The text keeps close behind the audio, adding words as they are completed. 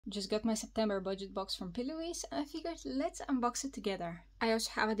just got my September budget box from PLouise and I figured let's unbox it together. I also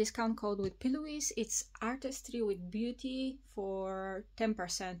have a discount code with PLouise. It's Artistry with Beauty for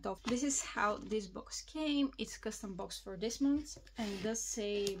 10% off. This is how this box came. It's custom box for this month and it does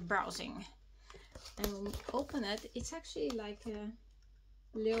say browsing. And when we open it, it's actually like a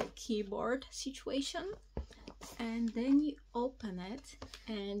little keyboard situation. And then you open it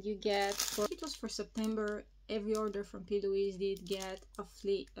and you get, it was for September, every order from PLouise did get a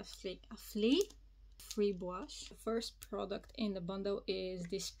free blush. The first product in the bundle is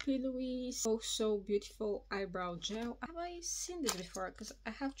this PLouise Oh So Beautiful Eyebrow Gel. Have I seen this before? Because I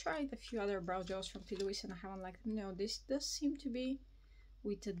have tried a few other brow gels from PLouise and I haven't liked them. No, this does seem to be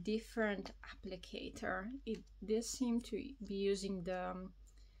with a different applicator. It does seem to be using the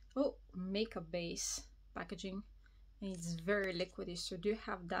makeup base packaging, and it's very liquidy, so do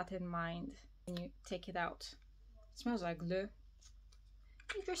have that in mind when you take it out. It smells like glue.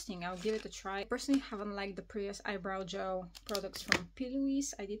 Interesting, I'll give it a try. Personally, haven't liked the previous eyebrow gel products from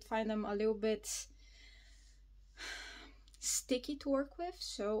PLouise. I did find them a little bit sticky to work with,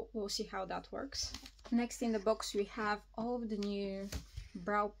 so we'll see how that works. Next in the box we have all of the new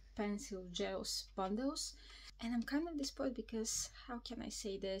brow pencil gels bundles. And I'm kind of disappointed because, how can I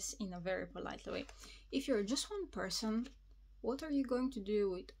say this in a very polite way? If you're just one person, what are you going to do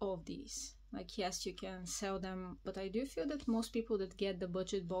with all of these? Like, yes, you can sell them, but I do feel that most people that get the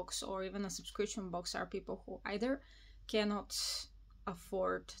budget box or even a subscription box are people who either cannot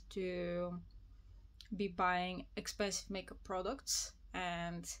afford to be buying expensive makeup products.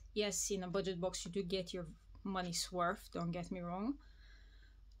 And yes, in a budget box you do get your money's worth, don't get me wrong.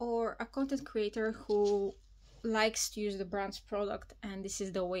 Or a content creator who likes to use the brand's product and this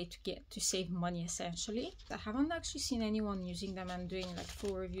is the way to save money essentially. I haven't actually seen anyone using them and doing like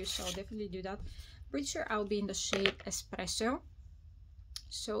full reviews, so I'll definitely do that. Pretty sure I'll be in the shade Espresso.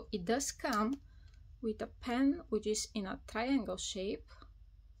 So it does come with a pen which is in a triangle shape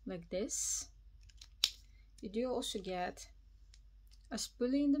like this. You do also get a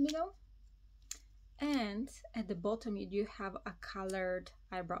spoolie in the middle, and at the bottom you do have a colored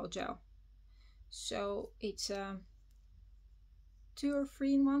eyebrow gel. So it's a 2 or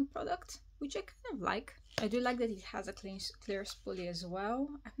 3 in 1 product, which I kind of like. I do like that it has a clear spoolie as well.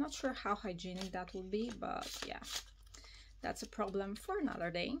 I'm not sure how hygienic that will be, but yeah, that's a problem for another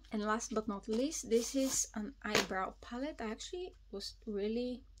day. And last but not least, this is an eyebrow palette. I actually was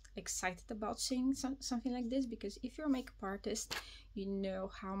really excited about seeing something like this, because if you're a makeup artist, you know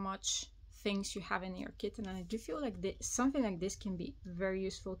how much things you have in your kit, and I do feel like something like this can be very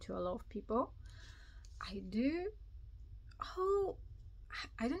useful to a lot of people. I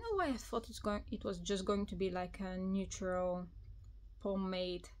don't know why I thought it was just going to be like a neutral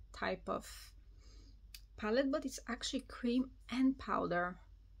pomade type of palette, but it's actually cream and powder.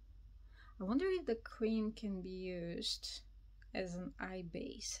 I wonder if the cream can be used as an eye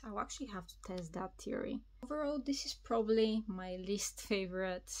base. I'll actually have to test that theory. Overall, this is probably my least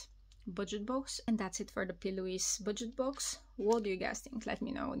favorite budget box, and that's it for the PLouise budget box. What do you guys think? Let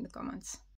me know in the comments.